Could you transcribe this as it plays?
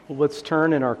Let's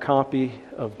turn in our copy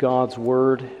of God's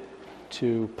Word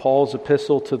to Paul's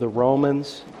epistle to the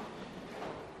Romans.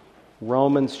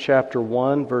 Romans chapter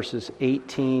 1, verses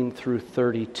 18 through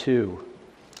 32.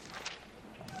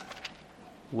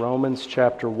 Romans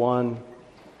chapter 1,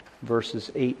 verses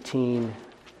 18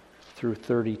 through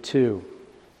 32.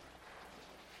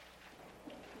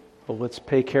 Well, let's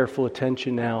pay careful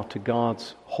attention now to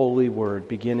God's holy word,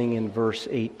 beginning in verse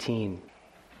 18.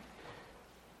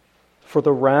 For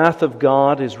the wrath of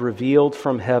God is revealed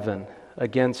from heaven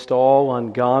against all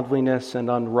ungodliness and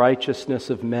unrighteousness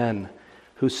of men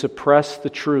who suppress the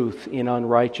truth in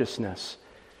unrighteousness,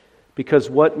 because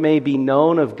what may be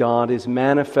known of God is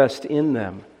manifest in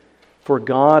them, for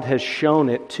God has shown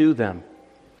it to them.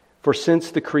 For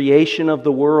since the creation of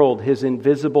the world, His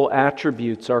invisible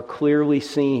attributes are clearly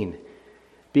seen,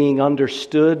 being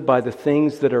understood by the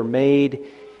things that are made,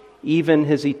 even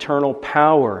His eternal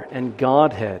power and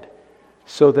Godhead,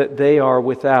 so that they are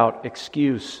without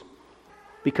excuse.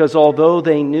 Because although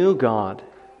they knew God,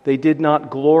 they did not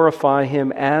glorify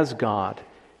Him as God,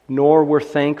 nor were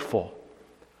thankful,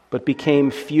 but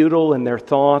became futile in their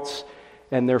thoughts,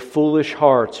 and their foolish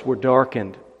hearts were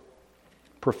darkened.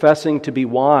 Professing to be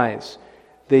wise,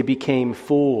 they became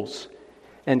fools,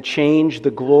 and changed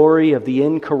the glory of the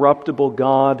incorruptible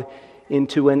God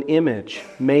into an image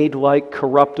made like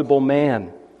corruptible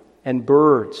man, and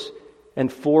birds,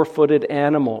 and four-footed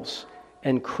animals,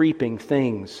 and creeping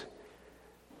things.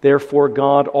 Therefore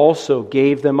God also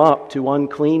gave them up to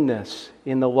uncleanness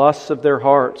in the lusts of their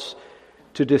hearts,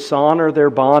 to dishonor their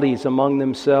bodies among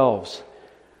themselves,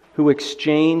 who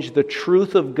exchanged the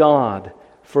truth of God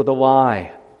for the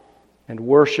lie, and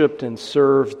worshipped and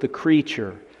served the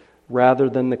creature rather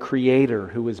than the Creator,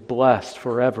 who is blessed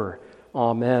forever.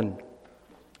 Amen.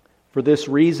 For this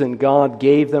reason God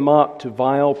gave them up to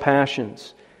vile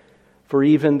passions. For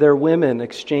even their women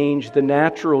exchanged the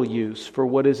natural use for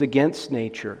what is against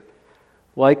nature.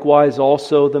 Likewise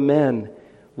also the men,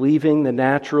 leaving the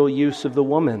natural use of the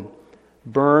woman,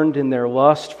 burned in their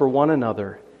lust for one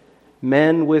another,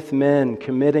 men with men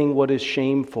committing what is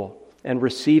shameful, and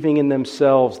receiving in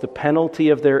themselves the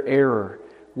penalty of their error,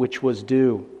 which was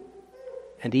due.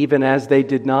 And even as they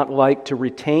did not like to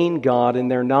retain God in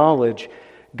their knowledge,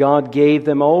 God gave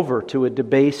them over to a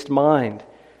debased mind,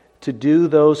 to do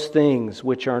those things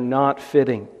which are not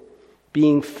fitting,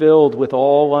 being filled with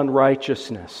all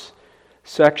unrighteousness,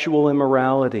 sexual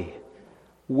immorality,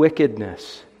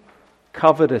 wickedness,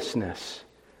 covetousness,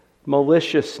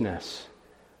 maliciousness,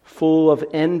 full of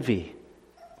envy,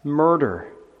 murder,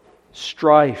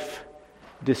 strife,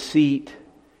 deceit,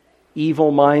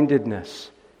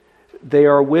 evil-mindedness. They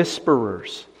are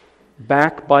whisperers,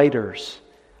 backbiters,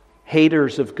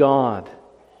 haters of God,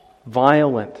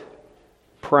 violent,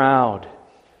 proud,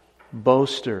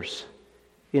 boasters,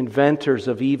 inventors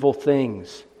of evil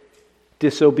things,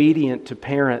 disobedient to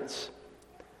parents,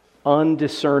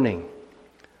 undiscerning,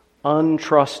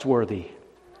 untrustworthy,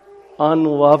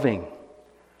 unloving,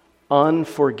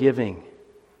 unforgiving,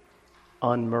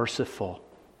 unmerciful,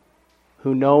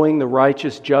 who knowing the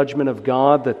righteous judgment of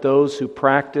God, that those who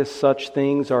practice such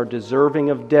things are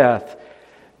deserving of death,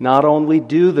 not only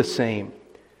do the same,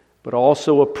 but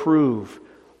also approve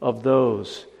of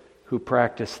those who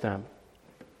practice them.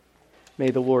 May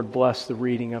the Lord bless the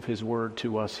reading of His word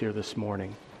to us here this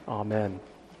morning. Amen.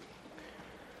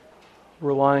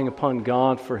 Relying upon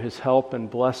God for His help and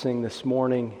blessing this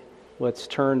morning, let's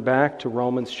turn back to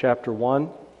Romans chapter 1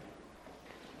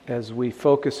 as we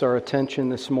focus our attention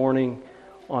this morning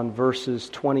on verses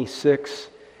 26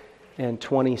 and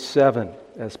 27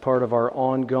 as part of our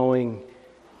ongoing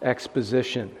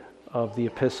exposition of the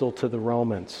epistle to the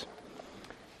Romans.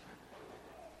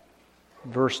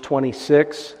 Verse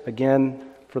 26, again,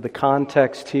 for the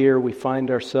context here, we find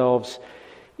ourselves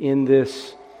in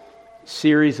this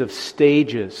series of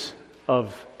stages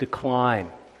of decline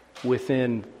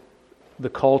within the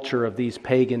culture of these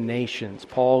pagan nations.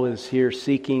 Paul is here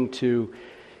seeking to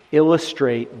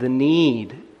illustrate the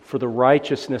need for the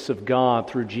righteousness of God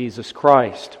through Jesus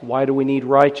Christ. Why do we need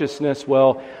righteousness?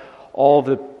 Well, all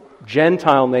the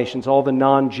Gentile nations, all the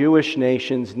non-Jewish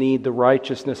nations need the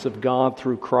righteousness of God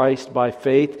through Christ by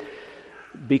faith,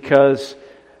 because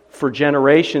for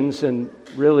generations and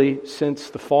really since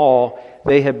the fall,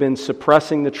 they have been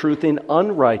suppressing the truth in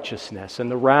unrighteousness, and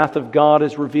the wrath of God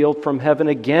is revealed from heaven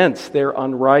against their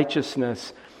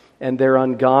unrighteousness and their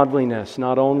ungodliness,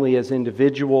 not only as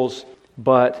individuals,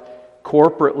 but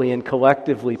corporately and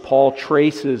collectively. Paul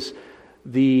traces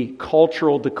the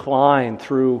cultural decline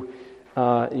through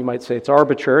you might say it's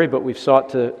arbitrary, but we've sought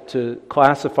to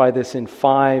classify this in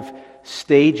 5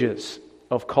 stages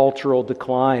of cultural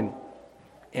decline.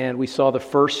 And we saw the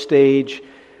first stage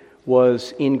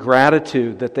was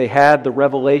ingratitude, that they had the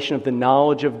revelation of the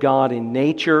knowledge of God in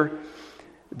nature.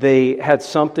 They had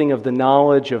something of the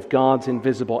knowledge of God's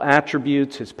invisible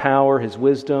attributes, His power, His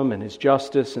wisdom, and His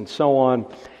justice, and so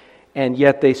on. And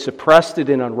yet they suppressed it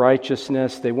in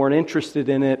unrighteousness. They weren't interested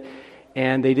in it,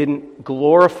 and they didn't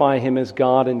glorify Him as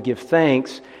God and give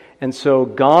thanks. And so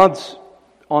God's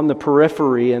on the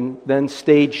periphery. And then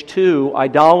stage 2,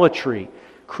 idolatry.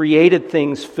 Created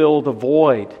things fill the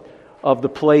void of the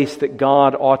place that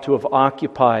God ought to have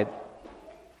occupied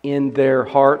in their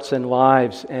hearts and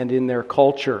lives and in their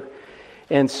culture.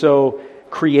 And so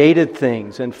created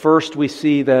things. And first we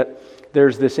see that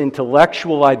there's this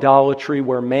intellectual idolatry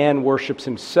where man worships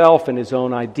himself and his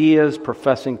own ideas,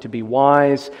 professing to be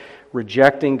wise,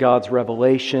 rejecting God's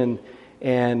revelation,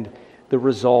 and the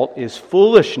result is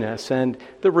foolishness. And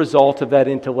the result of that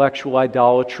intellectual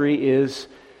idolatry is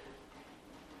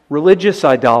religious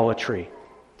idolatry.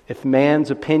 If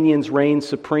man's opinions reign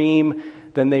supreme,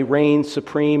 then they reign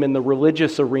supreme in the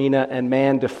religious arena, and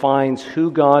man defines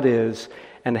who God is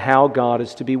and how God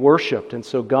is to be worshipped. And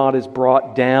so God is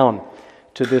brought down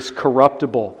to this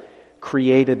corruptible,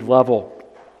 created level.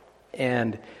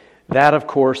 And that, of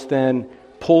course, then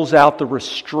pulls out the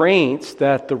restraints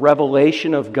that the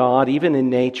revelation of God, even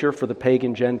in nature for the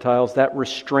pagan Gentiles, that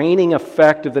restraining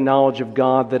effect of the knowledge of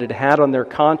God that it had on their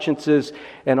consciences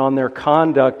and on their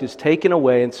conduct is taken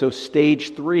away. And so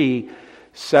stage 3,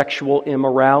 sexual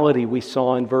immorality, we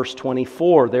saw in verse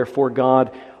 24. Therefore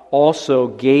God also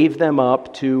gave them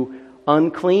up to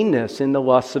uncleanness in the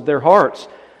lusts of their hearts.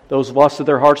 Those lusts of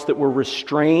their hearts that were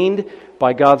restrained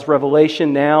by God's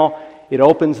revelation, now it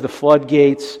opens the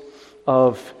floodgates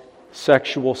of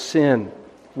sexual sin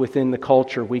within the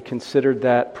culture. We considered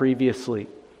that previously.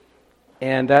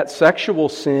 And that sexual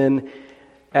sin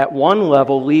at one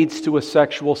level leads to a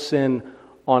sexual sin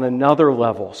on another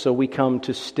level. So we come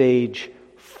to stage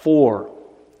 4,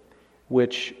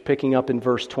 which, picking up in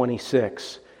verse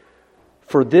 26,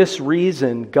 for this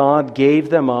reason God gave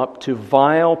them up to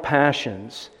vile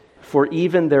passions, for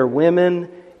even their women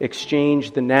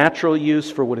exchanged the natural use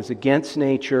for what is against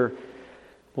nature.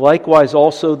 Likewise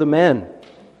also the men,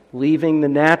 leaving the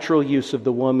natural use of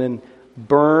the woman,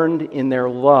 burned in their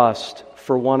lust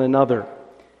for one another,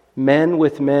 men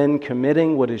with men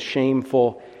committing what is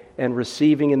shameful, and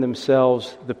receiving in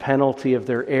themselves the penalty of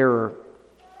their error,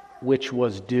 which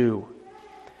was due.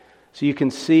 So you can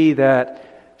see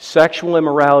that sexual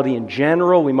immorality in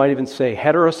general, we might even say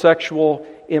heterosexual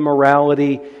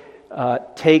immorality,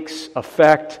 takes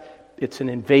effect. It's an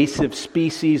invasive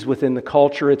species within the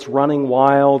culture. It's running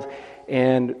wild,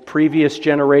 and previous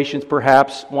generations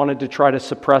perhaps wanted to try to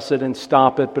suppress it and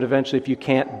stop it, but eventually if you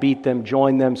can't beat them,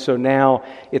 join them. So now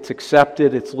it's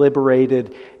accepted, it's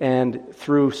liberated, and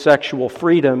through sexual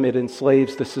freedom it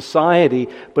enslaves the society,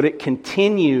 but it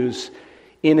continues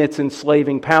in its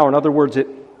enslaving power. In other words,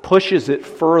 it pushes it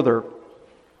further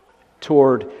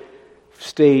toward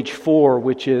stage 4,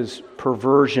 which is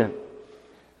perversion,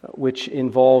 which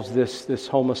involves this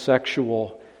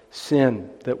homosexual sin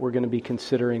that we're going to be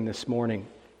considering this morning.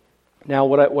 Now,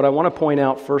 what I want to point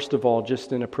out, first of all,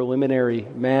 just in a preliminary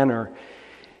manner,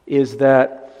 is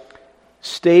that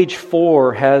stage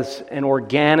 4 has an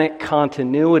organic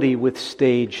continuity with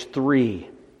stage 3.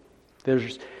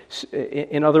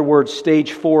 In other words,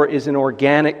 stage 4 is an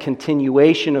organic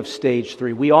continuation of stage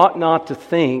 3. We ought not to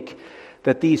think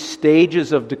that these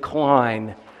stages of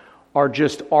decline are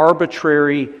just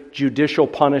arbitrary judicial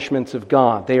punishments of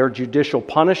God. They are judicial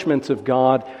punishments of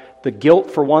God. The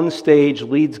guilt for one stage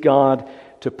leads God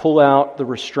to pull out the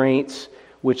restraints,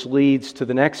 which leads to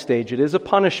the next stage. It is a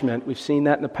punishment. We've seen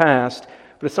that in the past,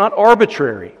 but it's not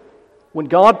arbitrary. When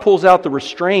God pulls out the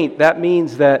restraint, that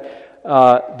means that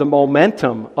the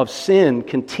momentum of sin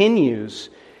continues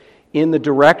in the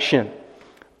direction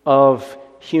of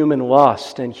human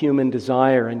lust and human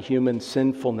desire and human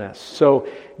sinfulness. So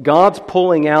God's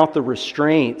pulling out the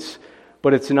restraints,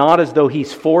 but it's not as though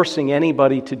He's forcing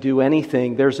anybody to do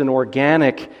anything. There's an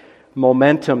organic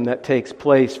momentum that takes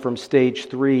place from stage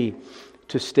 3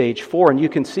 to stage 4. And you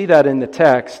can see that in the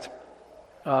text.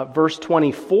 Verse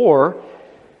 24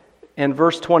 and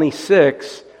verse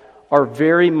 26 are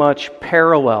very much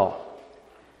parallel.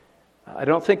 I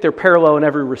don't think they're parallel in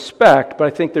every respect, but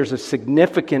I think there's a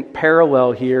significant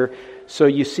parallel here. So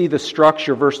you see the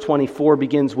structure. Verse 24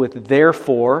 begins with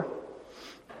therefore,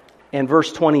 and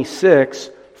verse 26,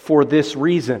 for this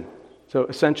reason. So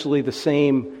essentially the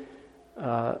same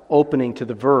opening to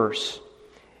the verse.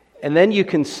 And then you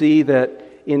can see that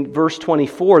in verse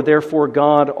 24, therefore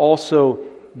God also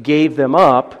gave them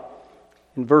up.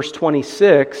 In verse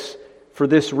 26, For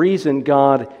this reason,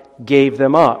 God gave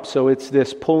them up. So it's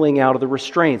this pulling out of the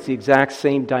restraints. The exact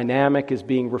same dynamic is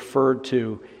being referred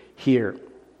to here.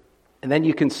 And then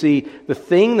you can see the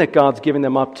thing that God's giving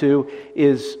them up to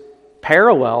is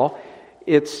parallel.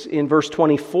 It's in verse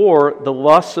 24, the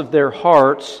lusts of their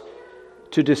hearts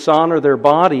to dishonor their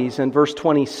bodies. And verse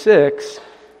 26,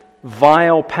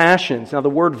 vile passions. Now the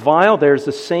word vile there is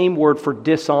the same word for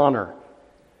dishonor.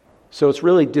 So it's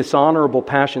really dishonorable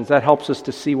passions. That helps us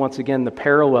to see once again the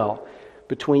parallel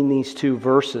between these two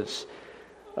verses.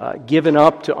 Given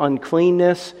up to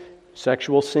uncleanness,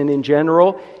 sexual sin in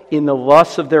general, in the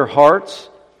lusts of their hearts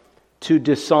to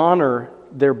dishonor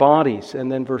their bodies. And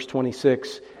then verse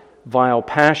 26, vile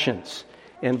passions.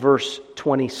 And verse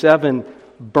 27,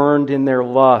 burned in their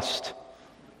lust,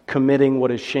 committing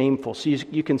what is shameful. So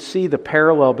you can see the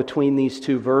parallel between these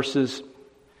two verses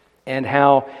and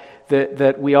how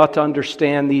that we ought to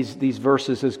understand these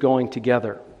verses as going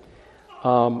together.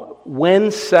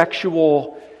 When sexuality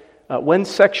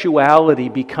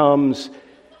becomes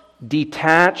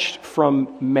detached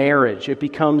from marriage, it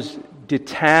becomes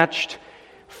detached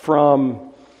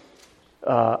from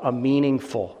a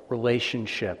meaningful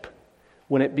relationship.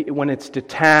 When it's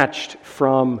detached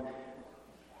from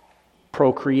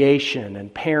procreation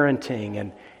and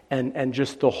parenting and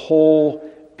just the whole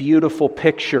beautiful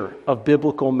picture of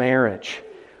biblical marriage,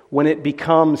 when it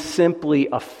becomes simply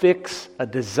a fix, a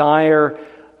desire,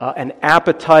 an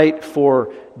appetite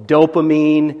for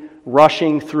dopamine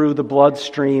rushing through the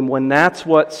bloodstream, when that's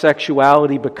what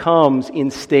sexuality becomes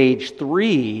in stage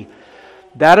 3,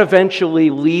 that eventually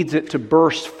leads it to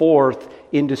burst forth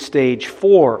into stage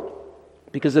 4.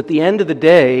 Because at the end of the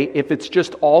day, if it's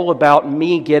just all about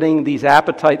me getting these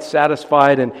appetites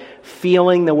satisfied and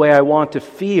feeling the way I want to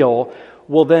feel,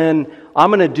 well then I'm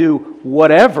going to do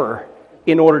whatever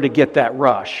in order to get that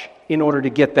rush, in order to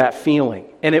get that feeling.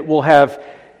 And it will have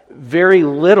very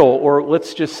little, or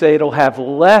let's just say it'll have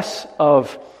less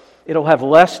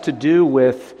to do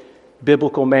with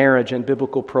biblical marriage and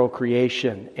biblical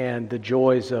procreation and the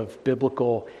joys of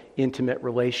biblical intimate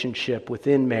relationship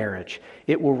within marriage.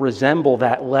 It will resemble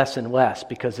that less and less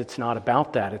because it's not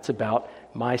about that. It's about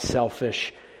my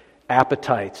selfish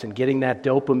appetites and getting that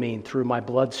dopamine through my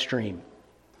bloodstream.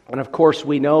 And of course,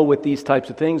 we know with these types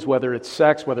of things, whether it's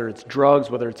sex, whether it's drugs,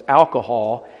 whether it's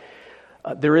alcohol,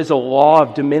 there is a law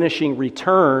of diminishing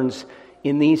returns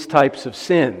in these types of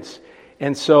sins.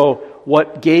 And so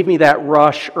what gave me that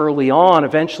rush early on,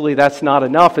 eventually that's not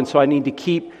enough, and so I need to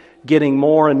keep getting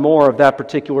more and more of that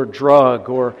particular drug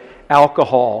or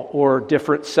alcohol or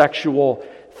different sexual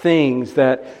things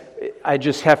that I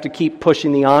just have to keep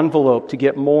pushing the envelope to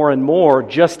get more and more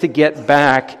just to get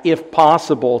back, if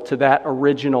possible, to that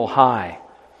original high.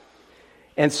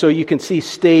 And so you can see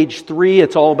stage 3,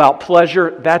 it's all about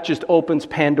pleasure. That just opens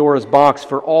Pandora's box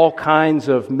for all kinds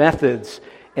of methods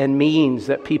and means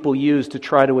that people use to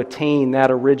try to attain that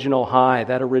original high,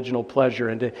 that original pleasure,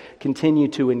 and to continue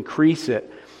to increase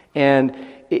it. And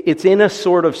it's in a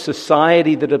sort of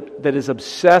society that is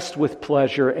obsessed with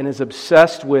pleasure and is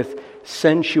obsessed with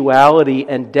sensuality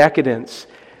and decadence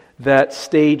that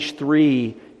stage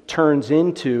 3 turns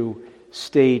into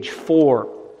stage 4.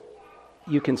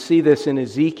 You can see this in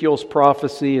Ezekiel's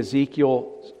prophecy,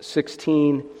 Ezekiel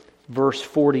 16, verse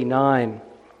 49,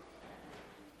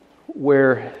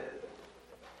 where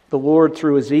the Lord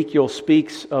through Ezekiel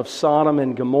speaks of Sodom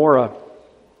and Gomorrah.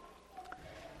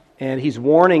 And he's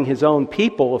warning his own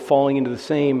people of falling into the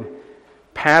same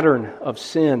pattern of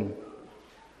sin.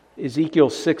 Ezekiel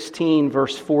 16,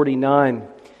 verse 49,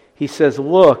 he says,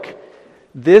 "Look,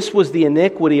 this was the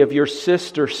iniquity of your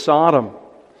sister Sodom.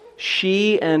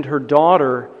 She and her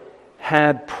daughter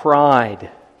had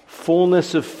pride,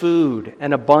 fullness of food,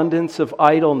 and abundance of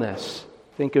idleness."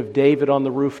 Think of David on the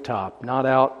rooftop, not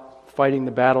out fighting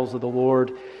the battles of the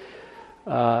Lord,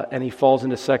 and he falls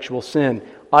into sexual sin.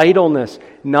 Idleness.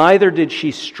 Neither did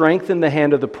she strengthen the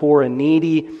hand of the poor and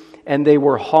needy, and they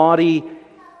were haughty,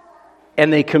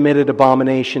 and they committed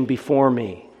abomination before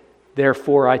me.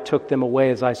 Therefore I took them away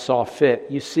as I saw fit.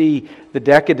 You see the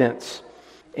decadence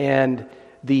and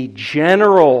the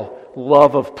general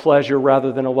love of pleasure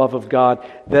rather than a love of God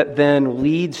that then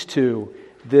leads to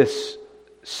this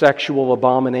sexual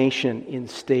abomination in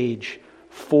stage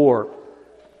 4.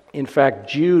 In fact,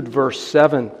 Jude verse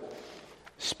 7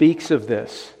 speaks of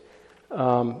this.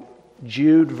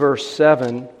 Jude verse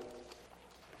 7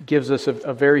 gives us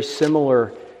a very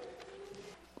similar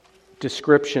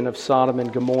description of Sodom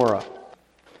and Gomorrah.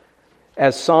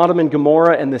 "As Sodom and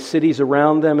Gomorrah and the cities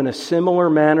around them in a similar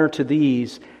manner to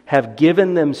these have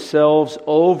given themselves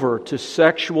over to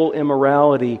sexual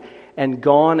immorality and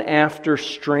gone after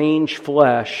strange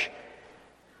flesh,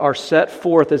 are set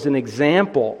forth as an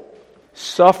example,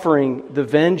 suffering the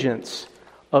vengeance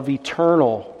of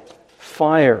eternal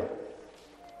fire.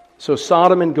 So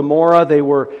Sodom and Gomorrah, they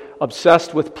were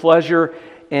obsessed with pleasure,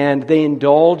 and they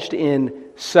indulged in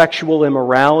sexual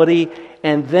immorality.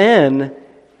 And then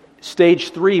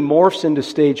stage 3 morphs into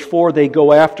stage 4. They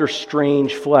go after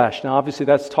strange flesh. Now, obviously,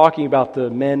 that's talking about the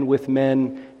men with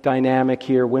men dynamic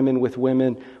here, women with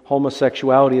women,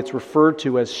 homosexuality. It's referred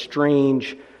to as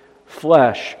strange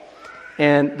flesh.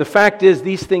 And the fact is,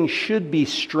 these things should be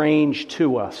strange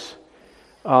to us.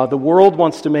 The world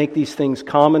wants to make these things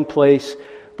commonplace,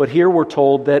 but here we're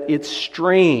told that it's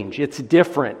strange, it's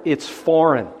different, it's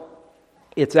foreign.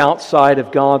 It's outside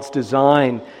of God's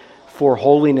design for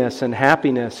holiness and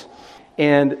happiness.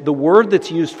 And the word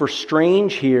that's used for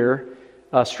strange here,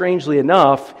 strangely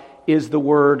enough, is the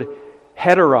word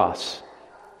heteros.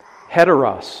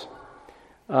 Heteros.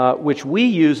 Which we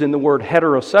use in the word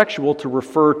heterosexual to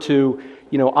refer to,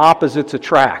 opposites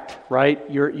attract, right?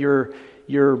 You're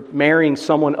marrying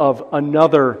someone of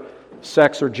another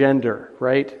sex or gender,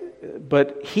 right?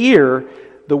 But here,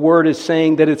 the word is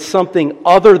saying that it's something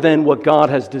other than what God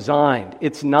has designed.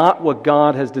 It's not what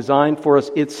God has designed for us.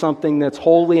 It's something that's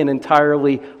wholly and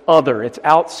entirely other. It's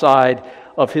outside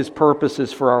of His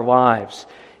purposes for our lives.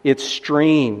 It's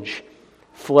strange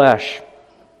flesh.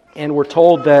 And we're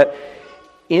told that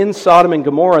in Sodom and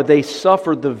Gomorrah, they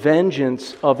suffered the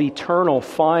vengeance of eternal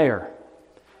fire.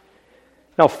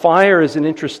 Now, fire is an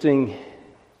interesting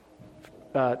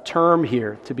term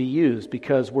here to be used,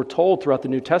 because we're told throughout the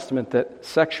New Testament that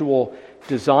sexual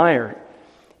desire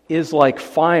is like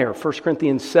fire. 1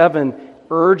 Corinthians 7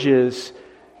 urges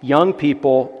young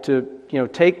people to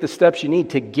take the steps you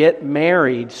need to get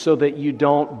married so that you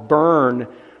don't burn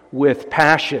with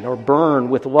passion or burn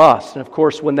with lust. And of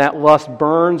course, when that lust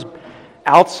burns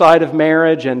outside of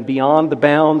marriage and beyond the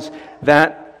bounds,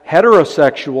 that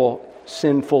heterosexual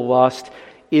sinful lust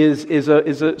is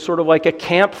a sort of like a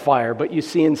campfire. But you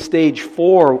see in stage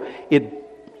 4,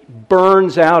 it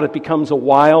burns out, it becomes a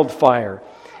wildfire.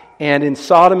 And in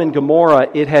Sodom and Gomorrah,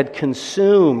 it had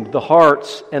consumed the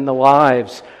hearts and the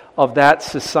lives of that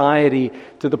society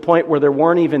to the point where there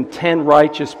weren't even 10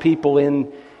 righteous people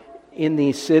in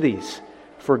these cities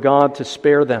for God to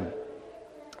spare them.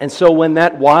 And so when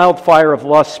that wildfire of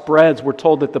lust spreads, we're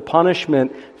told that the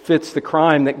punishment fits the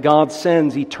crime, that God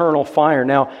sends eternal fire.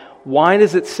 Now, why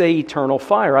does it say eternal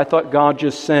fire? I thought God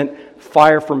just sent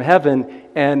fire from heaven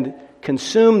and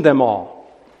consumed them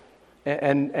all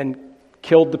and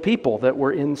killed the people that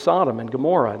were in Sodom and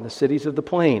Gomorrah and the cities of the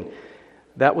plain.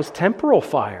 That was temporal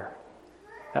fire.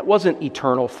 That wasn't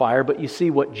eternal fire, but you see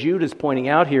what Jude is pointing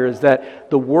out here is that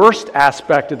the worst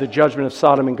aspect of the judgment of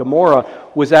Sodom and Gomorrah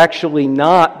was actually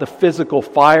not the physical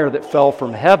fire that fell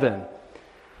from heaven.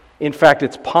 In fact,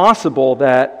 it's possible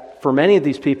that for many of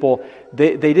these people,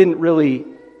 they didn't really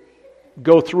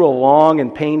go through a long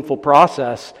and painful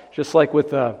process. Just like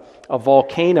with a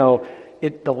volcano,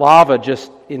 the lava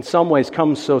just in some ways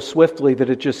comes so swiftly that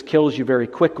it just kills you very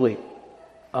quickly.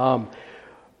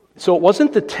 So it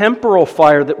wasn't the temporal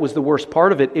fire that was the worst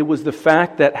part of it. It was the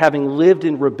fact that having lived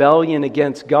in rebellion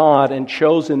against God and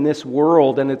chosen this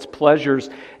world and its pleasures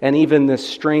and even this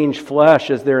strange flesh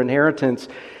as their inheritance,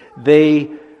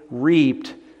 they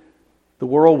reaped the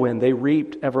whirlwind. They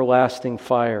reaped everlasting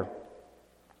fire.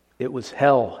 It was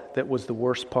hell that was the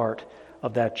worst part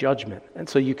of that judgment. And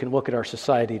so you can look at our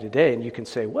society today and you can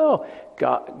say, well,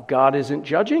 God isn't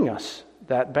judging us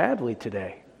that badly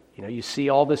today. You see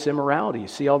all this immorality, you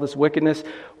see all this wickedness.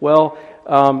 Well,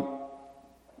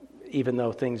 even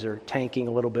though things are tanking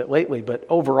a little bit lately, but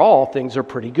overall things are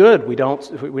pretty good. We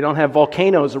don't have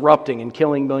volcanoes erupting and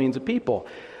killing millions of people.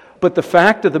 But the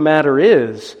fact of the matter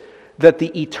is that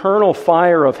the eternal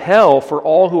fire of hell for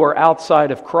all who are outside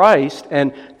of Christ,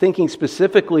 and thinking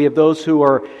specifically of those who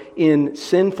are in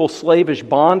sinful slavish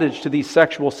bondage to these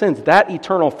sexual sins, that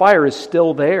eternal fire is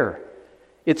still there.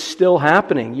 It's still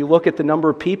happening. You look at the number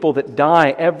of people that die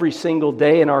every single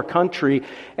day in our country,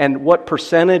 and what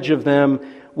percentage of them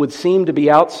would seem to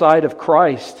be outside of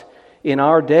Christ in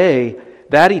our day.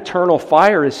 That eternal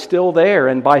fire is still there,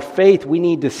 and by faith we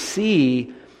need to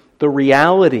see the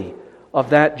reality of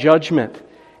that judgment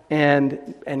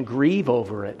and grieve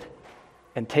over it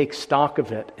and take stock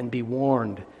of it and be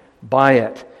warned by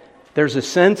it. There's a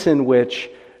sense in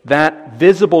which that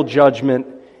visible judgment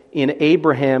in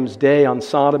Abraham's day on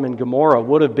Sodom and Gomorrah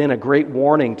would have been a great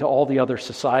warning to all the other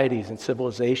societies and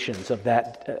civilizations of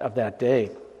that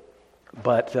day.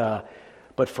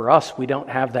 But for us, we don't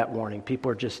have that warning.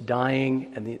 People are just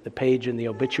dying, and the page in the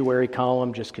obituary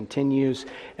column just continues,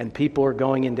 and people are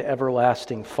going into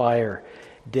everlasting fire.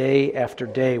 day after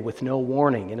day with no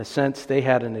warning. In a sense, they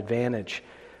had an advantage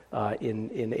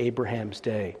in Abraham's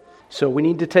day. So we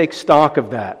need to take stock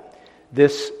of that.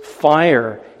 This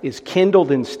fire is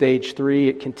kindled in stage 3.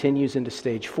 It continues into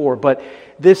stage 4. But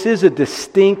this is a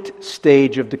distinct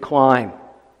stage of decline.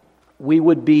 We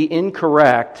would be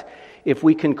incorrect if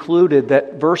we concluded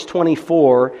that verse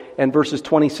 24 and verses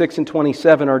 26 and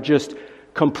 27 are just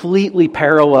completely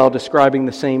parallel, describing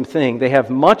the same thing. They have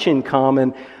much in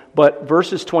common, but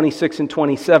verses 26 and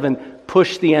 27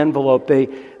 push the envelope.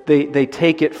 They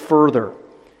take it further.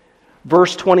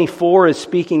 Verse 24 is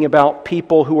speaking about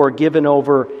people who are given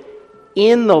over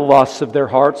in the lusts of their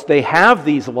hearts. They have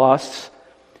these lusts,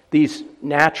 these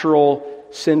natural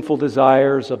sinful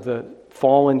desires of the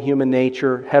fallen human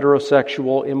nature,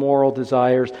 heterosexual, immoral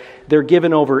desires. They're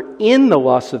given over in the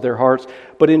lusts of their hearts.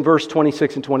 But in verse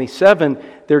 26 and 27,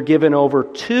 they're given over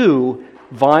to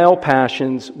vile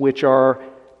passions which are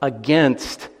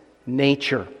against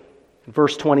nature.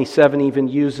 Verse 27 even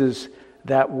uses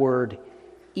that word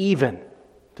even,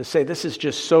 to say this is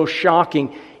just so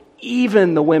shocking.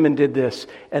 Even the women did this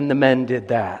and the men did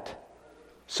that.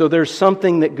 So there's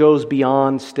something that goes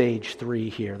beyond stage 3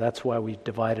 here. That's why we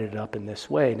divided it up in this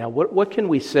way. Now, what can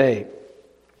we say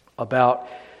about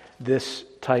this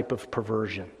type of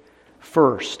perversion?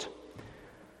 First,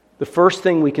 the first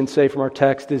thing we can say from our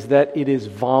text is that it is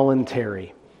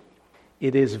voluntary.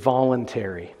 It is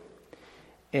voluntary.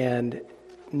 And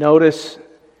notice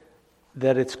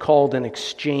that it's called an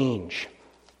exchange.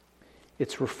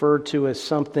 It's referred to as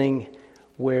something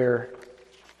where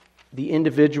the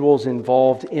individuals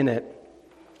involved in it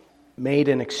made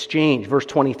an exchange. Verse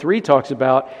 23 talks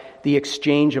about the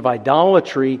exchange of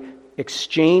idolatry,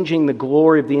 exchanging the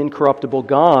glory of the incorruptible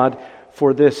God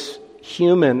for this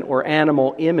human or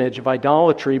animal image of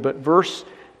idolatry. But verse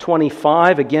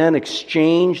 25, again,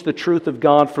 exchange the truth of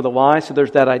God for the lie. So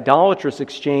there's that idolatrous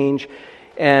exchange.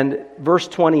 And verse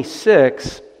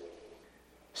 26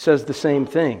 says the same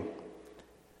thing.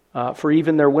 For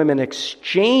even their women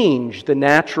exchange the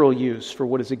natural use for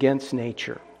what is against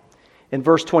nature. In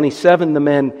verse 27, the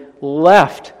men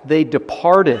left, they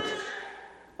departed.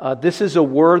 This is a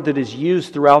word that is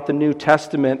used throughout the New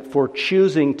Testament for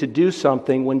choosing to do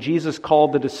something. When Jesus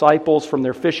called the disciples from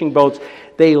their fishing boats,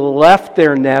 they left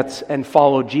their nets and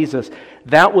followed Jesus.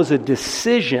 That was a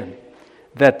decision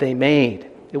that they made.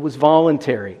 It was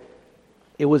voluntary.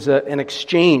 It was an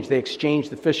exchange. They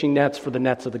exchanged the fishing nets for the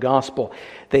nets of the gospel.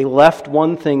 They left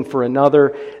one thing for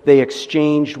another. They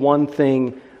exchanged one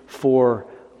thing for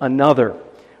another.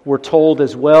 We're told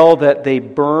as well that they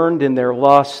burned in their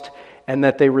lust and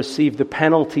that they received the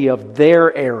penalty of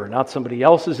their error, not somebody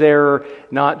else's error,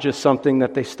 not just something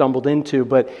that they stumbled into,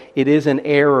 but it is an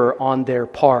error on their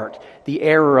part. The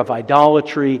error of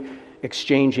idolatry,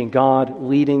 exchanging God,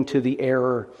 leading to the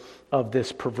error of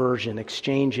this perversion,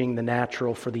 exchanging the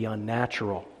natural for the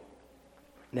unnatural.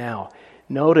 Now,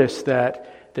 notice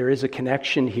that there is a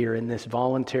connection here in this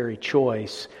voluntary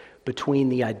choice between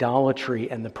the idolatry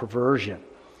and the perversion.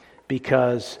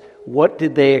 Because what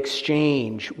did they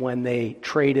exchange when they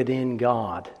traded in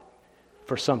God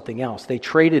for something else? They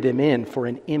traded Him in for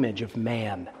an image of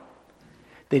man.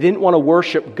 They didn't want to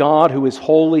worship God who is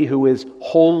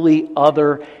wholly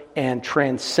other and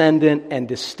transcendent and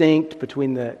distinct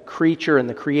between the creature and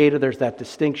the Creator. There's that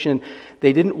distinction.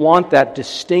 They didn't want that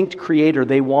distinct Creator.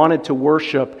 They wanted to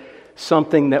worship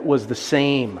something that was the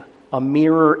same, a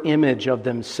mirror image of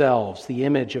themselves, the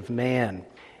image of man.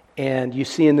 And you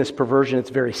see in this perversion, it's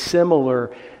very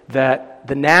similar, that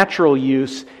the natural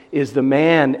use is the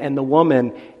man and the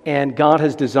woman, and God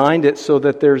has designed it so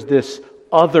that there's this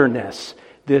otherness,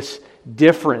 this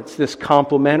difference, this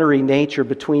complementary nature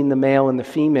between the male and the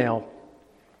female,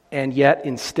 and yet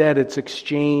instead it's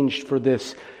exchanged for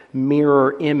this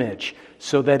mirror image,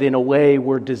 so that in a way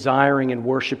we're desiring and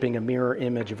worshiping a mirror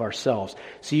image of ourselves.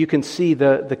 So you can see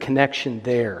the connection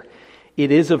there.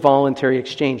 It is a voluntary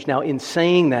exchange. Now, in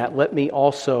saying that, let me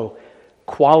also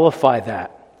qualify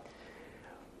that.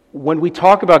 When we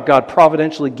talk about God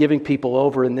providentially giving people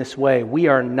over in this way, we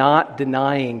are not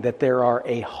denying that there are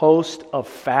a host of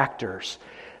factors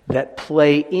that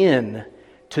play in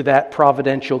to that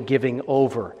providential giving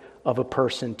over of a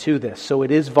person to this. So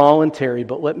it is voluntary,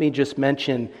 but let me just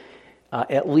mention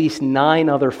at least 9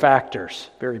 other factors,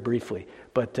 very briefly,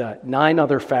 but 9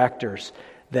 other factors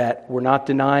that we're not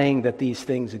denying that these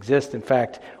things exist. In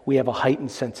fact, we have a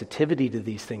heightened sensitivity to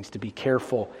these things to be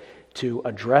careful to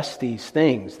address these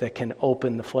things that can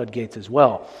open the floodgates as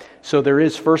well. So there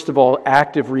is, first of all,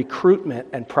 active recruitment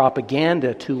and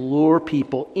propaganda to lure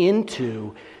people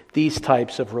into these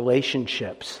types of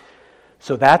relationships.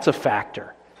 So that's a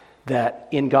factor. that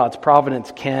in God's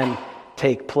providence can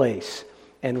take place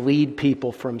and lead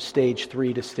people from stage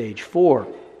 3 to stage 4.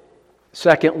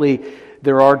 Secondly,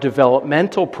 there are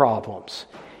developmental problems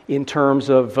in terms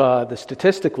of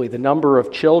statistically, the number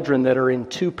of children that are in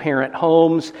two-parent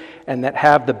homes and that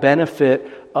have the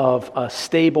benefit of a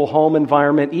stable home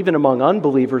environment. Even among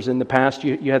unbelievers in the past,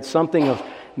 you had something of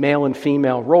male and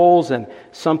female roles and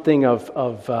something of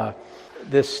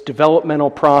this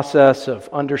developmental process of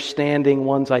understanding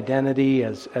one's identity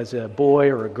as a boy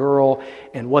or a girl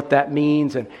and what that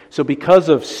means. And so because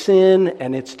of sin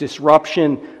and its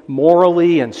disruption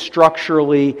morally and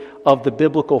structurally of the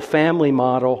biblical family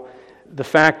model, the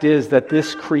fact is that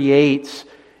this creates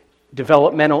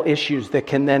developmental issues that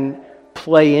can then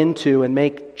play into and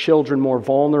make children more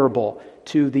vulnerable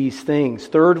to these things.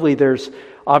 Thirdly, there's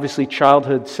obviously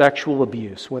childhood sexual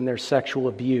abuse. When there's sexual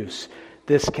abuse,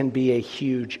 this can be a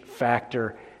huge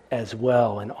factor as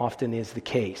well, and often is the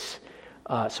case.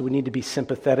 So we need to be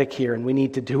sympathetic here, and we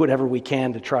need to do whatever we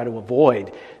can to try to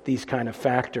avoid these kind of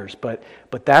factors. But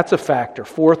that's a factor.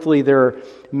 Fourthly, there are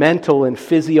mental and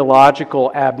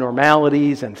physiological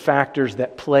abnormalities and factors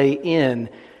that play in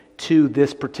to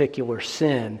this particular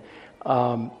sin.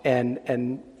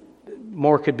 And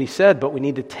more could be said, but we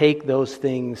need to take those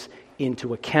things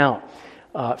into account.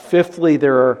 Fifthly,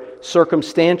 there are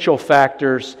circumstantial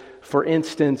factors. For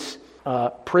instance,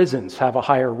 prisons have a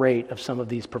higher rate of some of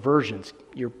these perversions.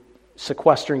 You're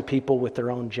sequestering people with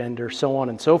their own gender, so on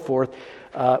and so forth.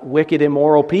 Wicked,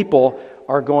 immoral people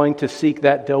are going to seek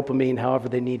that dopamine however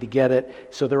they need to get it.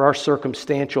 So there are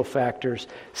circumstantial factors.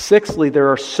 Sixthly, there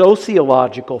are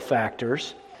sociological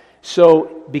factors.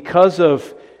 So because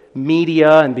of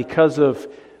media and because of,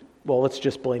 well, let's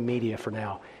just blame media for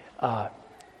now.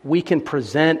 We can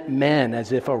present men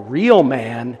as if a real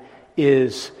man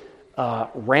is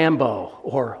Rambo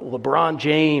or LeBron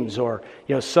James or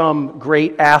some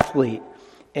great athlete,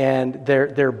 and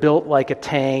they're built like a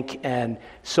tank and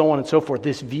so on and so forth.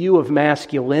 This view of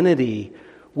masculinity,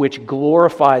 which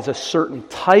glorifies a certain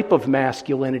type of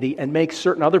masculinity and makes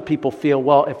certain other people feel,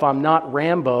 well, if I'm not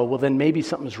Rambo, well then maybe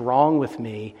something's wrong with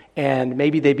me, and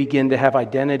maybe they begin to have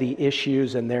identity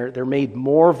issues, and they're made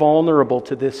more vulnerable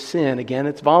to this sin. Again,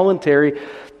 it's voluntary,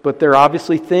 but there are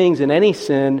obviously things in any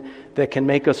sin that can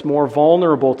make us more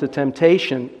vulnerable to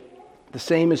temptation. The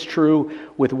same is true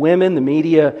with women. The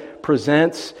media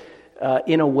presents,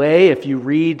 in a way, if you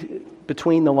read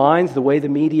between the lines, the way the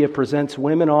media presents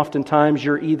women, oftentimes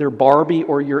you're either Barbie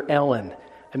or you're Ellen.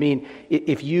 I mean,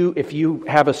 if you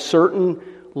have a certain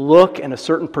look and a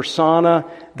certain persona,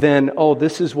 then,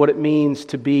 this is what it means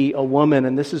to be a woman,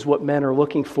 and this is what men are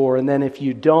looking for. And then if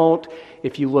you don't,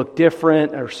 if you look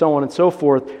different, or so on and so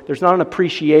forth, there's not an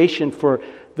appreciation for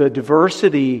the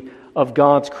diversity of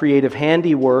God's creative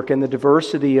handiwork and the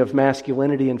diversity of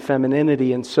masculinity and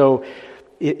femininity. And so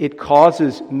it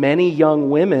causes many young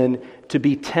women to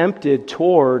be tempted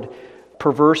toward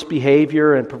perverse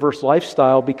behavior and perverse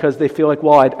lifestyle because they feel like,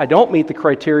 well, I don't meet the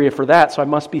criteria for that, so I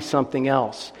must be something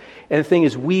else. And the thing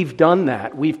is, we've done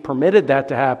that. We've permitted that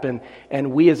to happen,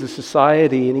 and we as a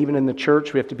society, and even in the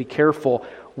church, we have to be careful.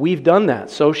 We've done that.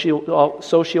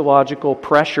 Sociological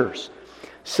pressures.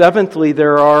 Seventhly,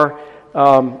 there are,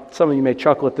 some of you may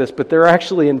chuckle at this, but there are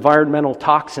actually environmental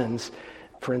toxins.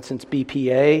 For instance,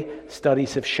 BPA,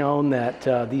 studies have shown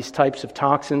that these types of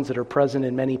toxins that are present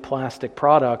in many plastic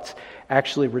products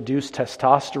actually reduce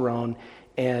testosterone,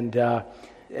 and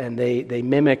they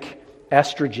mimic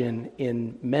estrogen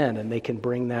in men, and they can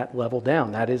bring that level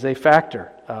down. That is a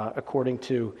factor, according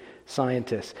to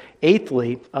scientists.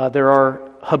 Eighthly, there are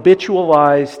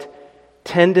habitualized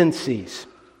tendencies.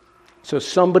 So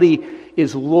somebody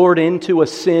is lured into a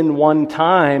sin one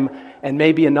time and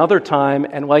maybe another time,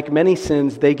 and like many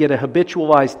sins, they get a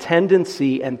habitualized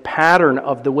tendency and pattern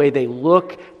of the way they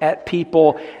look at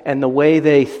people and the way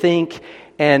they think,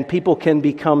 and people can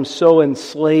become so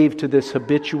enslaved to this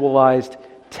habitualized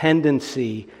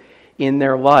tendency in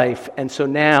their life. And so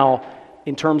now,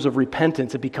 in terms of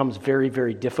repentance, it becomes very,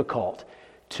 very difficult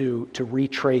to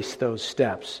retrace those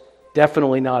steps.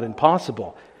 Definitely not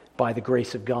impossible. By the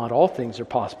grace of God, all things are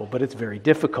possible, but it's very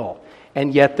difficult.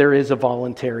 And yet there is a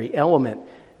voluntary element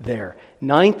there.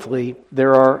 Ninthly,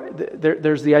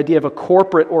 there's the idea of a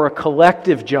corporate or a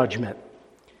collective judgment.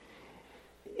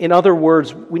 In other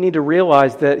words, we need to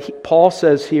realize that Paul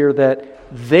says here that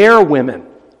their women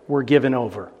were given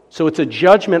over. So it's a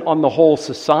judgment on the whole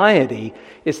society.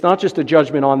 It's not just a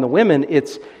judgment on the women,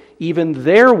 it's even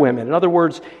their women. In other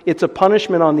words, it's a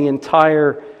punishment on the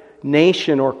entire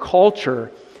nation or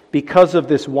culture because of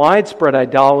this widespread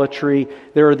idolatry,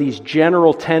 there are these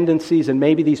general tendencies, and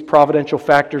maybe these providential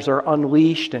factors are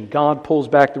unleashed, and God pulls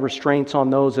back the restraints on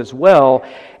those as well.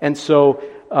 And so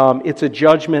it's a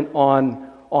judgment on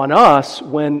us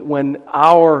when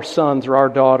our sons or our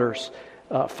daughters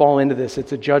fall into this.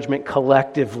 It's a judgment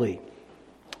collectively.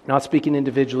 Not speaking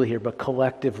individually here, but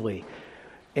collectively.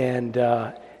 And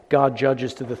God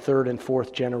judges to the third and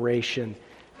fourth generation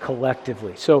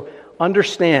collectively. So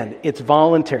understand, it's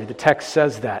voluntary. The text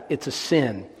says that. It's a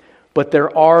sin. But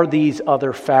there are these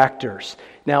other factors.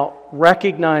 Now,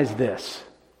 recognize this,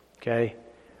 okay?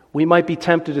 We might be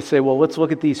tempted to say, well, let's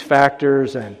look at these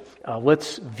factors and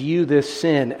let's view this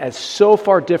sin as so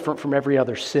far different from every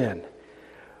other sin.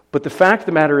 But the fact of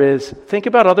the matter is, think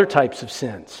about other types of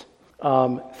sins.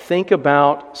 Think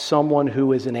about someone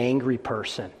who is an angry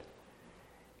person.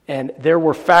 And there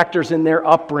were factors in their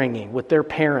upbringing with their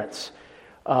parents,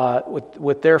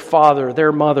 with their father,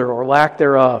 their mother, or lack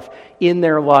thereof, in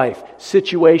their life,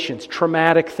 situations,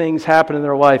 traumatic things happen in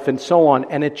their life, and so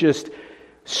on, and it just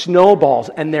snowballs,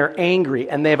 and they're angry,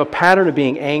 and they have a pattern of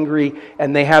being angry,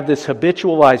 and they have this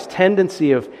habitualized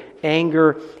tendency of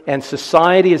anger, and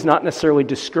society is not necessarily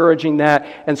discouraging that,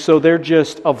 and so they're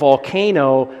just a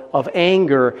volcano of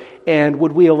anger. And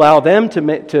would we allow them to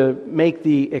make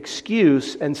the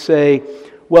excuse and say,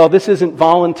 well, this isn't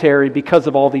voluntary because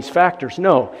of all these factors?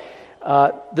 No.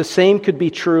 The same could be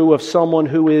true of someone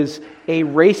who is a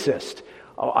racist.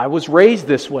 I was raised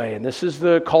this way, and this is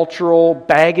the cultural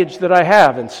baggage that I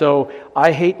have, and so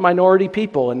I hate minority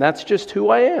people, and that's just who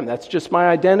I am. That's just my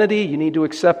identity. You need to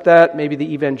accept that. Maybe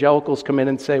the evangelicals come in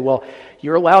and say, well,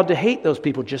 you're allowed to hate those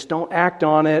people, just don't act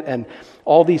on it, and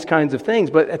all these kinds of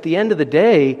things. But at the end of the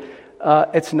day,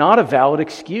 it's not a valid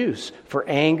excuse for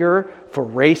anger, for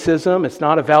racism. It's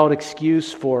not a valid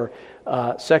excuse for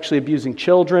sexually abusing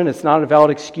children. It's not a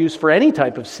valid excuse for any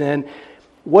type of sin.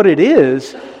 What it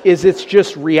is it's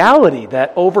just reality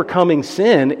that overcoming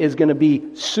sin is going to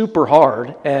be super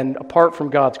hard, and apart from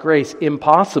God's grace,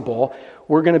 impossible.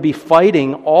 We're going to be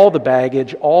fighting all the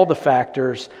baggage, all the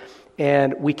factors,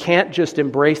 and we can't just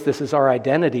embrace this as our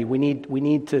identity. We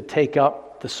need to take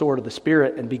up the sword of the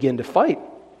Spirit and begin to fight.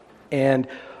 And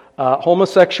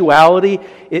homosexuality,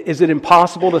 is it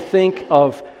impossible to think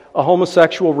of a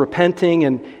homosexual repenting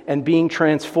and being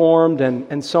transformed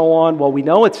and so on? Well, we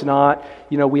know it's not.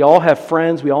 We all have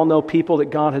friends. We all know people that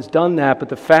God has done that. But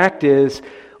the fact is,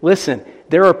 listen,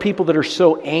 there are people that are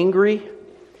so angry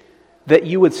that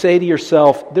you would say to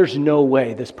yourself, there's no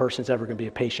way this person's ever going to be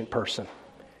a patient person.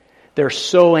 They're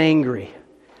so angry.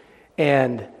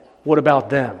 And what about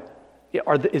them?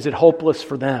 Is it hopeless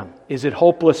for them? Is it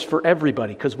hopeless for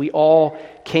everybody? Because we all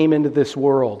came into this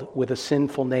world with a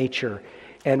sinful nature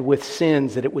and with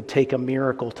sins that it would take a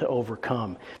miracle to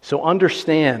overcome. So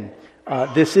understand,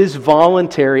 this is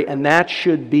voluntary, and that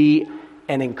should be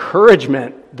an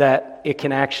encouragement that it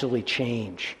can actually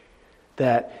change.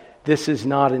 That this is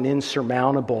not an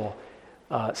insurmountable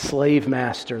slave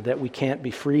master that we can't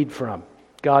be freed from.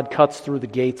 God cuts through the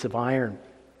gates of iron.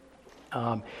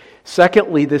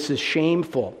 Secondly, this is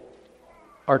shameful.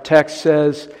 Our text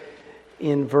says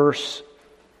in verse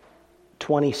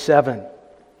 27,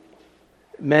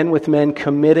 men with men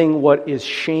committing what is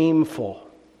shameful.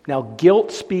 Now,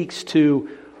 guilt speaks to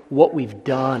what we've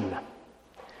done,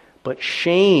 but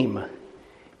shame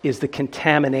is the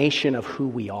contamination of who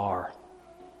we are.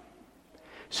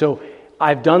 So,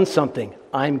 I've done something.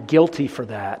 I'm guilty for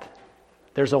that.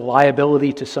 There's a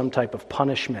liability to some type of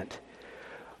punishment.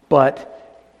 But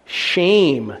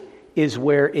shame is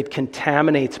where it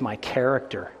contaminates my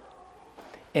character,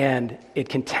 and it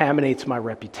contaminates my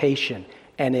reputation,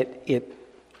 and it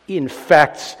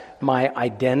infects my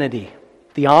identity.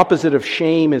 The opposite of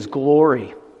shame is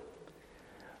glory.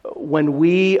 When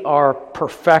we are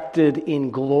perfected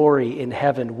in glory in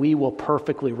heaven, we will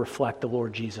perfectly reflect the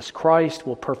Lord Jesus Christ,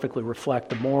 will perfectly reflect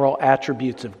the moral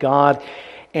attributes of God,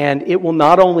 and it will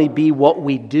not only be what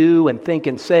we do and think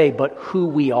and say, but who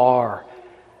we are.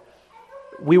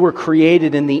 We were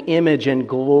created in the image and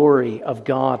glory of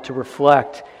God to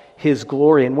reflect His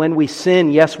glory. And when we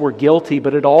sin, yes, we're guilty,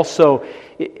 but it also,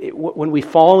 when we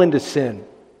fall into sin,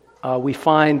 we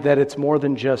find that it's more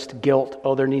than just guilt.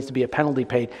 Oh, there needs to be a penalty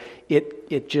paid.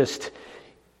 It just,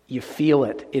 you feel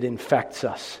it. It infects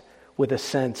us with a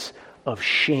sense of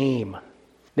shame.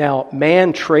 Now,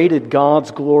 man traded God's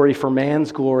glory for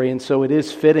man's glory, and so it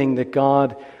is fitting that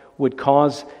God would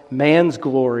cause man's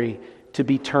glory to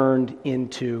be turned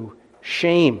into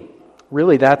shame.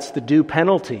 Really, that's the due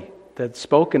penalty that's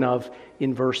spoken of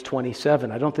in verse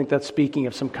 27. I don't think that's speaking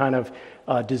of some kind of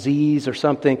disease or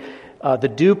something. The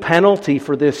due penalty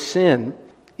for this sin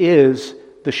is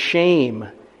the shame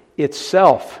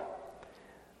itself.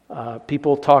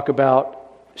 People talk about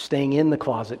staying in the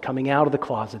closet, coming out of the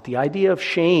closet. The idea of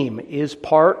shame is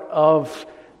part of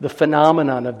the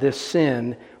phenomenon of this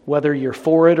sin, whether you're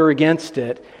for it or against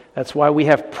it. That's why we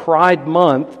have Pride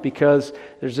Month, because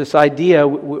there's this idea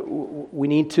we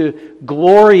need to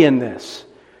glory in this.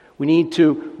 We need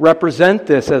to represent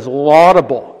this as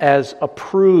laudable, as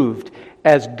approved,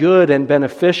 as good and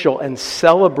beneficial, and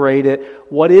celebrate it.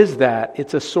 What is that?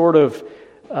 It's a sort of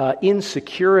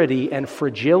insecurity and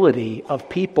fragility of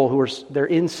people who they're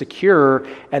insecure,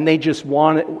 and they just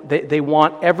want they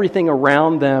want everything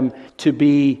around them to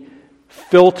be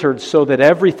filtered so that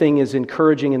everything is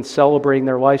encouraging and celebrating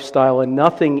their lifestyle, and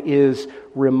nothing is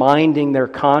reminding their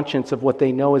conscience of what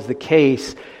they know is the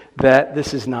case, that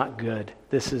this is not good.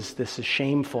 This is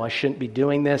shameful. I shouldn't be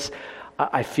doing this.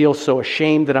 I feel so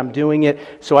ashamed that I'm doing it,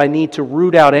 so I need to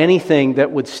root out anything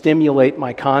that would stimulate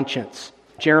my conscience.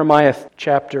 Jeremiah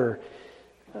chapter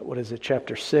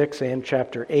 6 and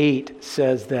chapter 8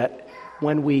 says that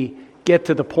when we get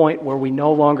to the point where we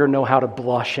no longer know how to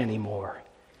blush anymore,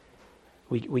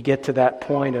 we get to that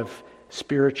point of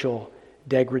spiritual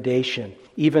degradation.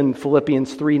 Even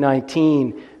Philippians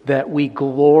 3:19, that we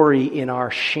glory in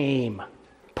our shame,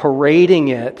 parading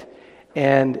it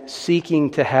and seeking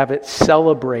to have it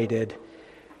celebrated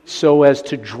so as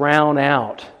to drown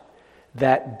out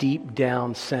that deep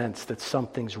down sense that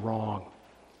something's wrong,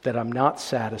 that I'm not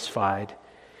satisfied.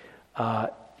 Now,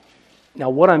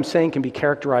 what I'm saying can be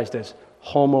characterized as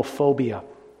homophobia.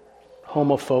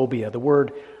 Homophobia. The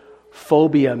word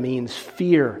phobia means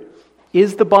fear.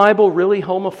 Is the Bible really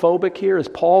homophobic here? Is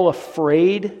Paul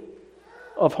afraid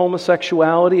of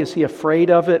homosexuality? Is he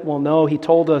afraid of it? Well, no. He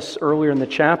told us earlier in the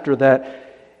chapter that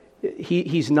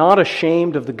he's not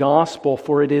ashamed of the gospel,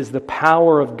 for it is the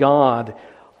power of God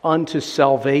unto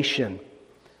salvation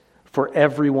for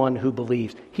everyone who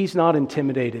believes. He's not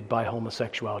intimidated by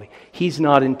homosexuality. He's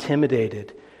not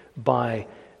intimidated by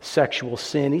sexual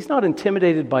sin. He's not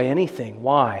intimidated by anything.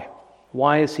 Why?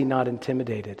 Why is he not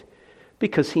intimidated?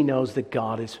 Because he knows that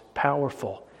God is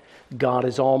powerful. God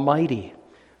is almighty.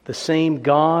 The same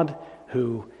God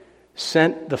who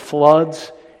sent the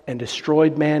floods and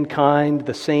destroyed mankind,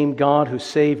 the same God who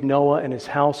saved Noah and his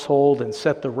household and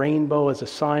set the rainbow as a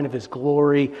sign of his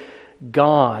glory,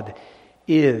 God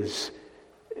is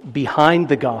behind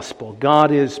the gospel.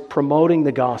 God is promoting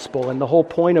the gospel. And the whole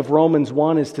point of Romans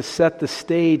 1 is to set the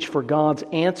stage for God's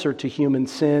answer to human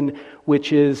sin,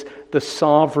 which is the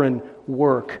sovereign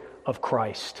work of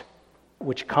Christ,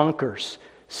 which conquers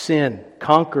sin,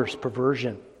 conquers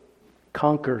perversion,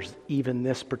 conquers even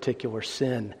this particular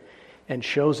sin, and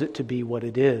shows it to be what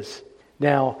it is.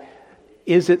 Now,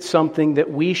 is it something that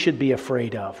we should be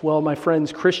afraid of? Well, my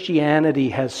friends, Christianity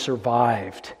has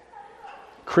survived.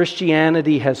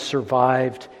 Christianity has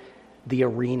survived the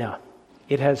arena.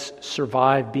 It has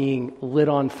survived being lit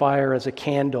on fire as a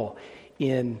candle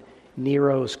in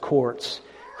Nero's courts.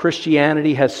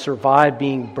 Christianity has survived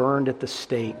being burned at the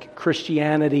stake.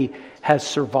 Christianity has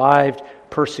survived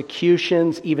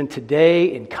persecutions, even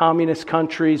today in communist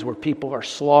countries where people are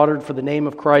slaughtered for the name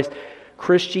of Christ.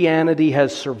 Christianity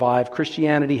has survived.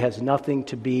 Christianity has nothing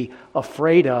to be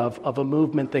afraid of a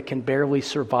movement that can barely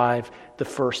survive the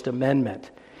First Amendment.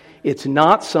 It's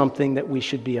not something that we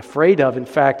should be afraid of. In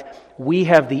fact, we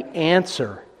have the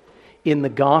answer in the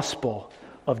gospel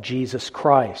of Jesus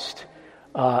Christ.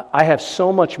 I have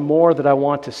so much more that I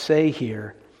want to say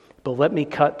here, but let me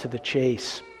cut to the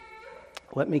chase.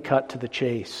 Let me cut to the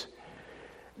chase.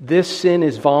 This sin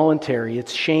is voluntary.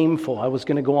 It's shameful. I was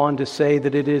going to go on to say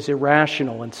that it is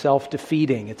irrational and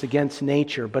self-defeating. It's against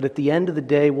nature. But at the end of the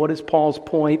day, what is Paul's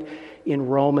point in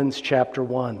Romans chapter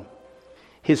 1?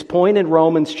 His point in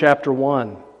Romans chapter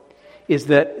 1 is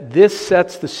that this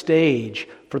sets the stage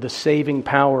for the saving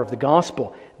power of the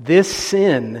gospel. This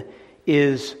sin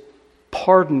is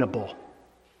pardonable.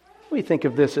 We think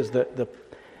of this as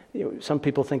some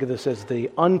people think of this as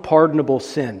the unpardonable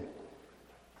sin.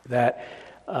 That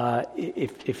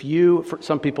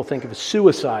some people think of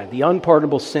suicide, the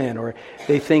unpardonable sin, or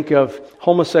they think of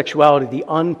homosexuality, the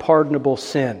unpardonable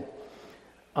sin,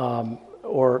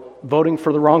 or voting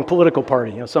for the wrong political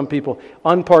party. Some people,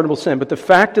 unpardonable sin. But the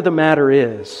fact of the matter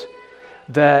is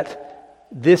that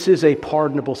this is a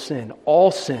pardonable sin.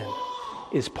 All sin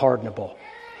is pardonable.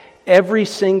 Every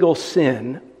single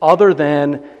sin, other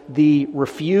than the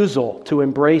refusal to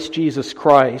embrace Jesus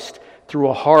Christ through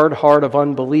a hard heart of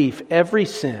unbelief, every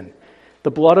sin,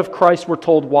 the blood of Christ, we're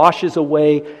told, washes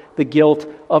away the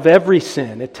guilt of every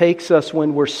sin. It takes us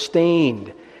when we're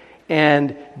stained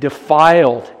and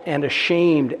defiled and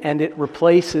ashamed, and it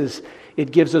replaces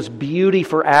It gives us beauty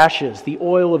for ashes, the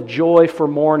oil of joy for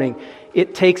mourning.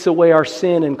 It takes away our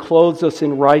sin and clothes us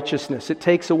in righteousness. It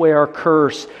takes away our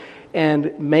curse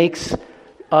and makes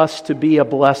us to be a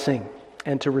blessing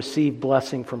and to receive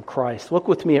blessing from Christ. Look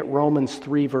with me at Romans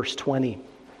 3, verse 20.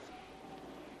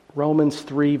 Romans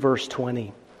 3, verse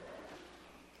 20.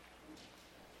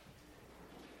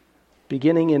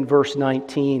 Beginning in verse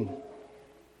 19.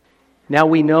 Now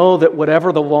we know that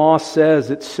whatever the law says,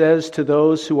 it says to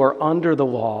those who are under the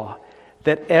law,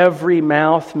 that every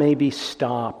mouth may be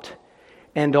stopped,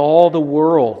 and all the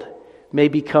world may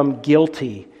become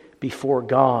guilty before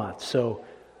God. So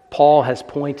Paul has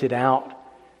pointed out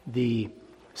the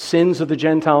sins of the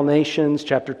Gentile nations,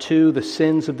 chapter 2, the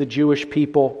sins of the Jewish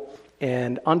people,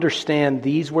 and understand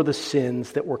these were the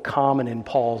sins that were common in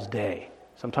Paul's day.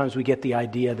 Sometimes we get the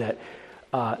idea that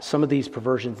some of these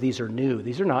perversions, these are new.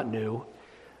 These are not new.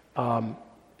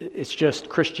 It's just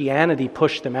Christianity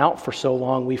pushed them out for so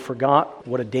long we forgot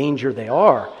what a danger they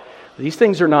are. These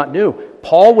things are not new.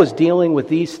 Paul was dealing with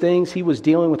these things. He was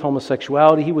dealing with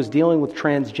homosexuality. He was dealing with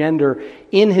transgender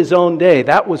in his own day.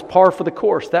 That was par for the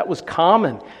course. That was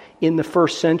common in the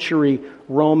first century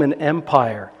Roman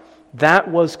Empire. That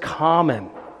was common.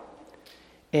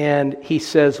 And he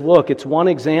says, look, it's one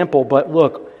example, but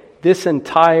look, this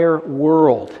entire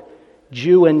world,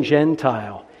 Jew and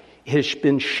Gentile, has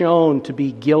been shown to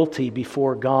be guilty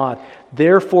before God.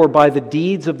 Therefore, by the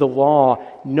deeds of the law,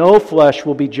 no flesh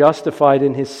will be justified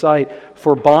in his sight,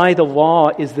 for by the law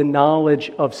is the knowledge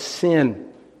of sin.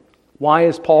 Why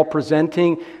is Paul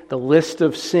presenting the list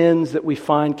of sins that we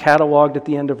find cataloged at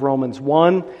the end of Romans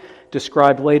 1,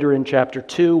 described later in chapter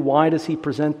 2? Why does he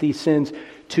present these sins?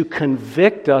 To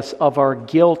convict us of our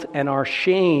guilt and our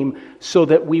shame so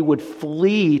that we would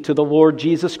flee to the Lord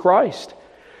Jesus Christ.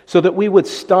 So that we would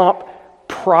stop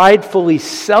pridefully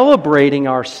celebrating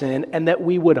our sin and that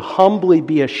we would humbly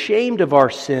be ashamed of our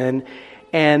sin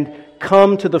and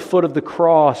come to the foot of the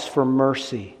cross for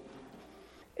mercy.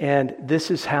 And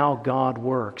this is how God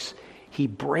works. He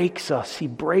breaks us. He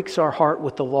breaks our heart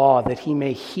with the law that He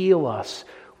may heal us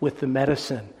with the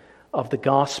medicine of the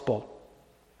gospel.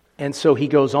 And so he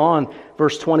goes on,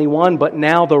 verse 21, but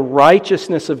now the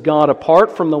righteousness of God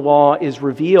apart from the law is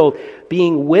revealed,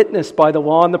 being witnessed by the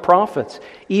law and the prophets,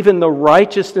 even the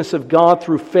righteousness of God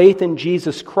through faith in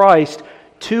Jesus Christ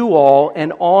to all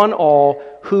and on all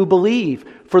who believe.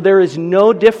 For there is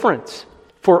no difference,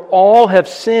 for all have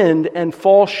sinned and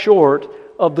fall short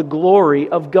of the glory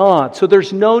of God. So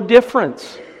there's no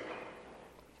difference.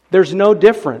 There's no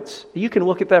difference. You can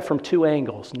look at that from two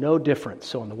angles. No difference.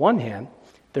 So on the one hand,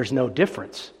 there's no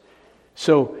difference.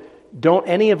 So don't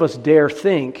any of us dare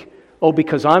think, oh,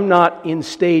 because I'm not in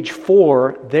stage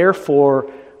 4, therefore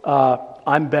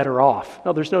I'm better off.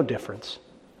 No, there's no difference.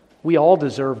 We all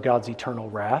deserve God's eternal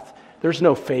wrath. There's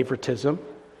no favoritism.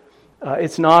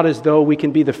 It's not as though we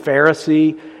can be the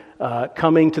Pharisee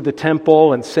coming to the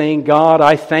temple and saying, God,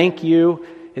 I thank you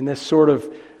in this sort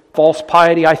of false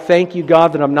piety. I thank you,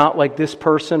 God, that I'm not like this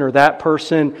person or that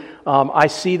person. I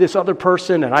see this other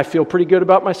person and I feel pretty good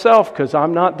about myself because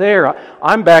I'm not there.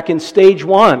 I'm back in stage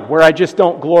 1 where I just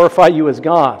don't glorify you as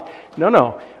God.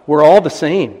 No, we're all the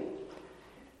same.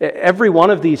 Every one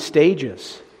of these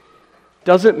stages.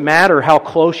 Doesn't matter how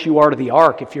close you are to the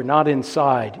ark. If you're not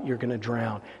inside, you're going to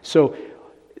drown. So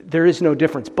there is no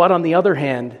difference. But on the other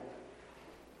hand,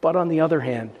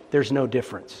 there's no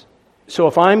difference. So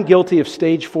if I'm guilty of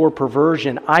stage 4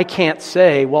 perversion, I can't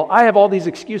say, well, I have all these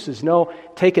excuses. No,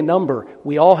 take a number.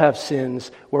 We all have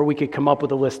sins where we could come up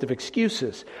with a list of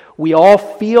excuses. We all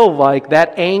feel like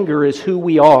that anger is who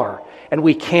we are, and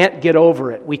we can't get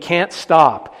over it. We can't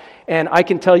stop. And I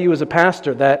can tell you as a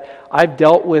pastor that I've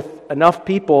dealt with enough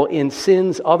people in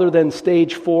sins other than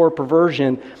stage 4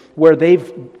 perversion where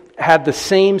they've had the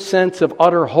same sense of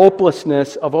utter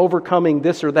hopelessness of overcoming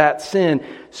this or that sin.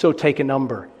 So take a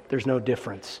number. There's no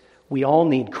difference. We all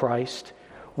need Christ.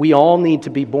 We all need to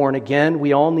be born again.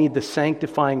 We all need the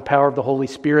sanctifying power of the Holy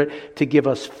Spirit to give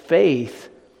us faith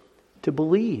to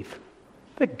believe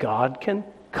that God can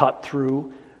cut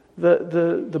through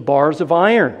the bars of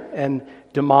iron and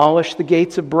demolish the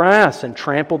gates of brass and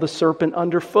trample the serpent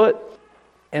underfoot.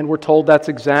 And we're told that's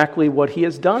exactly what He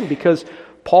has done because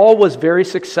Paul was very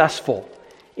successful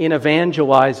in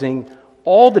evangelizing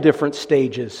all the different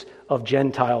stages of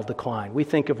Gentile decline. We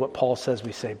think of what Paul says,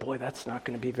 we say, boy, that's not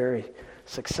going to be very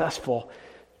successful.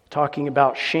 Talking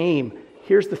about shame.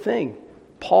 Here's the thing.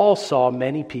 Paul saw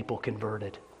many people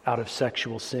converted out of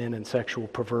sexual sin and sexual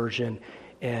perversion.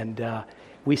 And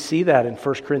we see that in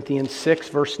 1 Corinthians 6,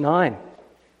 verse 9.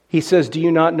 He says, do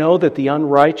you not know that the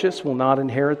unrighteous will not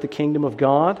inherit the kingdom of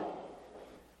God?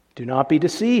 Do not be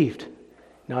deceived.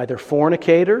 neither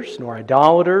fornicators, nor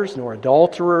idolaters, nor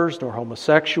adulterers, nor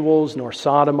homosexuals, nor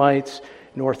sodomites,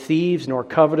 nor thieves, nor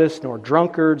covetous, nor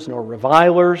drunkards, nor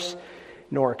revilers,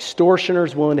 nor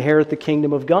extortioners will inherit the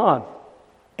kingdom of God.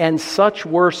 And such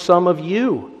were some of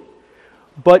you.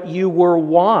 But you were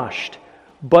washed,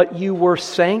 but you were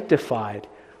sanctified,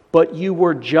 but you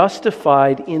were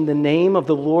justified in the name of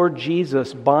the Lord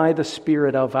Jesus by the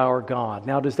Spirit of our God.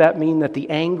 Now, does that mean that the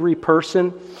angry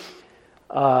person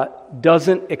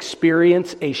doesn't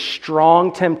experience a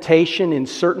strong temptation in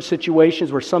certain situations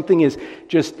where something is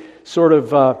just sort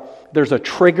of, there's a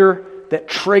trigger that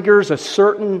triggers a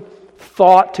certain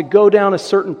thought to go down a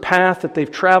certain path that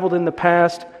they've traveled in the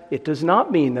past? It does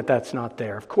not mean that that's not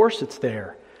there. Of course it's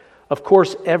there. Of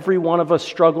course, every one of us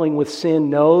struggling with sin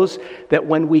knows that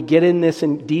when we get in this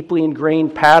deeply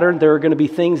ingrained pattern, there are going to be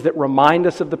things that remind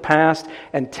us of the past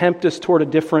and tempt us toward a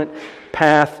different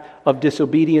path of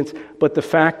disobedience. But the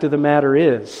fact of the matter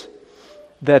is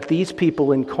that these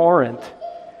people in Corinth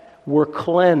were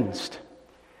cleansed.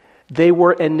 They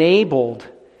were enabled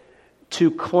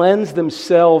to cleanse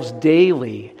themselves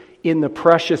daily in the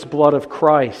precious blood of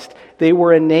Christ. They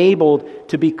were enabled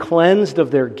to be cleansed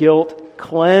of their guilt,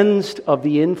 cleansed of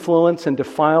the influence and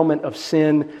defilement of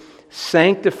sin,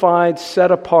 sanctified,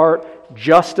 set apart,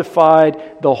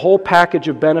 justified, the whole package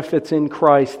of benefits in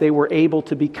Christ. They were able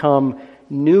to become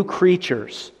new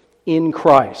creatures in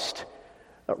Christ.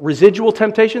 Residual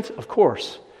temptations? Of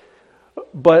course.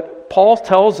 But Paul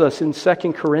tells us in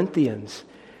 2 Corinthians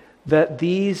that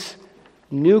these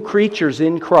new creatures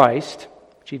in Christ,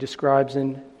 which he describes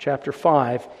in chapter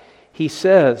 5, he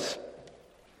says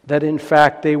that in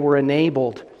fact they were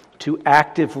enabled to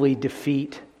actively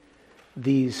defeat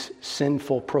these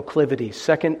sinful proclivities.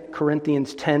 2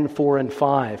 Corinthians 10, 4 and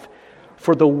 5.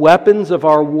 For the weapons of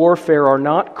our warfare are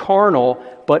not carnal,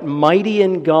 but mighty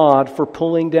in God for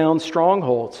pulling down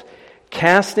strongholds,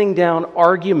 casting down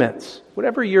arguments.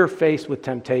 Whenever you're faced with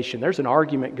temptation, there's an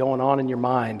argument going on in your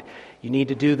mind. You need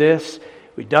to do this.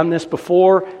 We've done this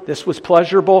before. This was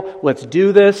pleasurable. Let's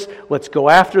do this. Let's go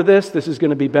after this. This is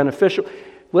going to be beneficial.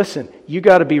 Listen, you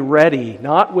got to be ready,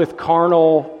 not with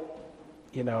carnal,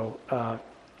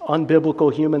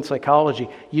 unbiblical human psychology.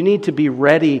 You need to be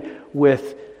ready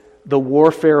with the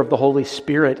warfare of the Holy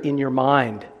Spirit in your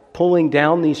mind, pulling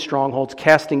down these strongholds,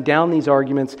 casting down these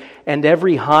arguments, and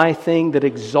every high thing that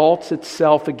exalts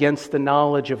itself against the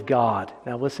knowledge of God.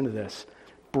 Now listen to this.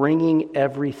 Bringing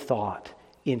every thought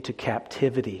into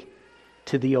captivity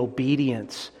to the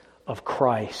obedience of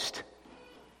Christ.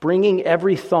 Bringing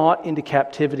every thought into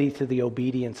captivity to the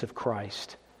obedience of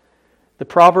Christ. The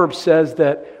proverb says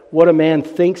that what a man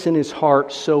thinks in his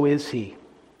heart, so is he.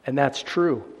 And that's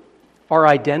true. Our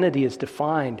identity is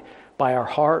defined by our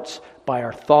hearts, by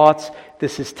our thoughts.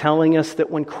 This is telling us that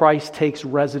when Christ takes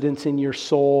residence in your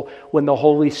soul, when the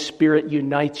Holy Spirit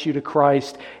unites you to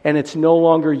Christ, and it's no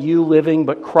longer you living,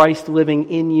 but Christ living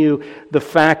in you, the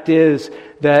fact is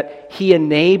that He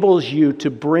enables you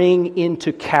to bring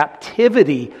into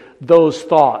captivity those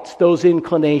thoughts, those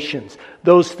inclinations,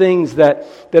 those things that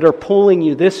are pulling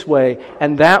you this way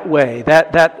and that way,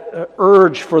 that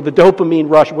urge for the dopamine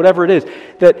rush, whatever it is,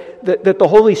 that the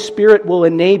Holy Spirit will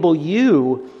enable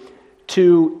you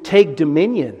to take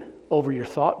dominion over your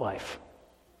thought life.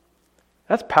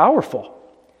 That's powerful.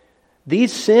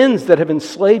 These sins that have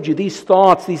enslaved you, these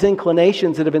thoughts, these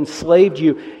inclinations that have enslaved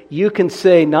you, you can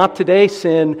say, not today,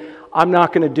 sin, I'm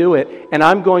not going to do it, and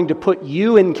I'm going to put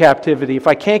you in captivity. If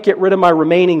I can't get rid of my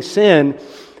remaining sin,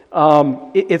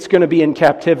 it's going to be in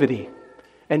captivity.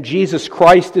 And Jesus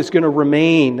Christ is going to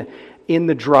remain in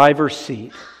the driver's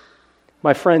seat.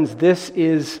 My friends, this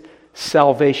is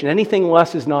salvation. Anything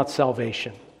less is not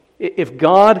salvation. If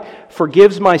God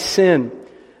forgives my sin,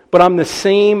 but I'm the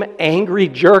same angry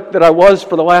jerk that I was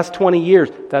for the last 20 years,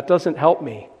 that doesn't help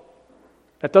me.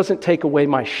 That doesn't take away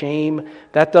my shame.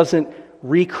 That doesn't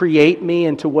recreate me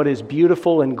into what is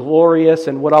beautiful and glorious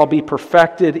and what I'll be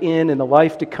perfected in the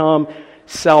life to come.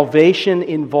 Salvation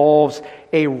involves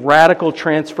a radical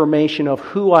transformation of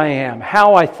who I am,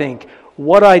 how I think,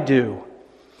 what I do.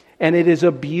 And it is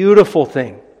a beautiful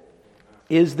thing.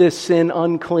 Is this sin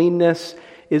uncleanness?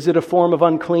 Is it a form of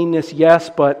uncleanness? Yes,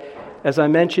 but as I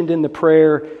mentioned in the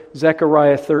prayer,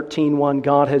 Zechariah 13:1,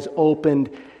 God has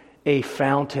opened a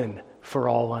fountain for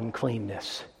all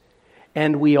uncleanness.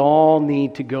 And we all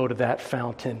need to go to that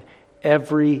fountain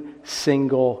every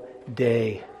single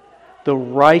day. The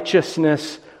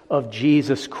righteousness of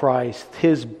Jesus Christ,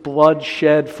 His blood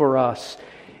shed for us,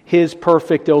 His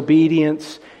perfect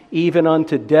obedience, even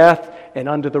unto death and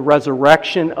unto the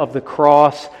resurrection of the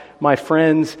cross. My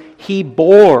friends, He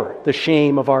bore the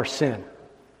shame of our sin.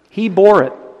 He bore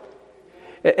it.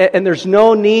 And there's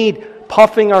no need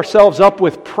puffing ourselves up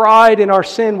with pride in our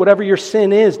sin, whatever your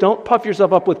sin is. Don't puff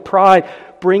yourself up with pride.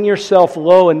 Bring yourself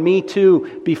low, and me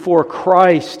too, before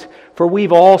Christ. For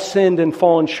we've all sinned and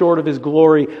fallen short of His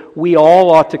glory. We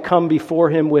all ought to come before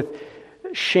Him with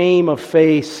shame of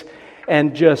face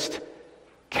and just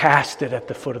cast it at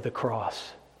the foot of the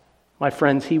cross. My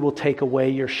friends, He will take away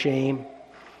your shame.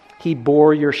 He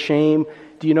bore your shame.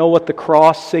 Do you know what the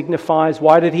cross signifies?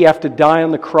 Why did He have to die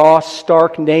on the cross,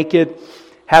 stark naked,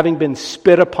 having been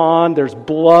spit upon? There's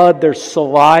blood, there's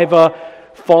saliva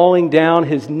falling down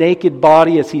His naked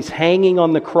body as He's hanging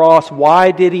on the cross.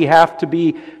 Why did He have to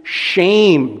be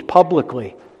shamed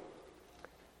publicly?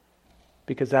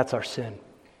 Because that's our sin.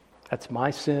 That's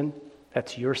my sin.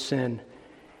 That's your sin.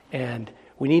 And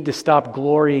we need to stop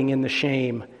glorying in the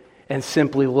shame and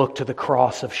simply look to the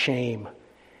cross of shame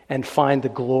and find the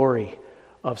glory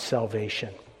of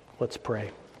salvation. Let's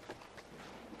pray.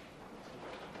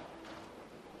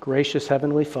 Gracious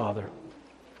Heavenly Father,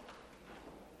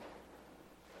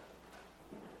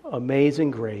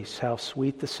 amazing grace, how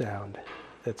sweet the sound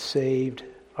that saved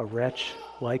a wretch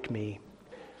like me.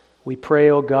 We pray,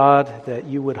 O God, that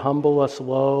You would humble us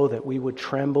low, that we would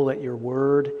tremble at Your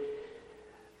word,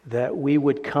 that we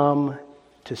would come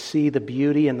to see the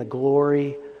beauty and the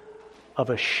glory of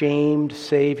a shamed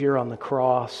Savior on the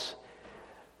cross,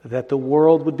 that the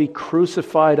world would be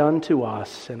crucified unto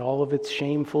us and all of its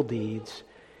shameful deeds,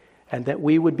 and that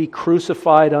we would be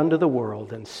crucified unto the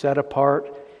world and set apart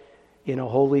in a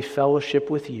holy fellowship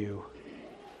with You.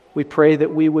 We pray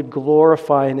that we would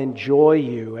glorify and enjoy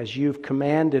You as You've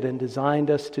commanded and designed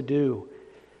us to do,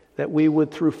 that we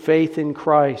would, through faith in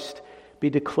Christ, be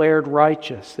declared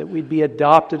righteous, that we'd be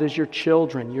adopted as Your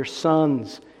children, Your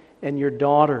sons and Your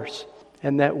daughters,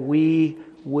 and that we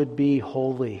would be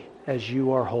holy as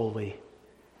You are holy.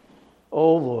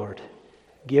 O Lord,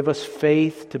 give us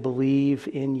faith to believe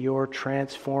in Your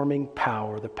transforming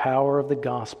power, the power of the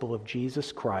gospel of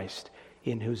Jesus Christ,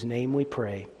 in whose name we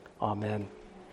pray. Amen.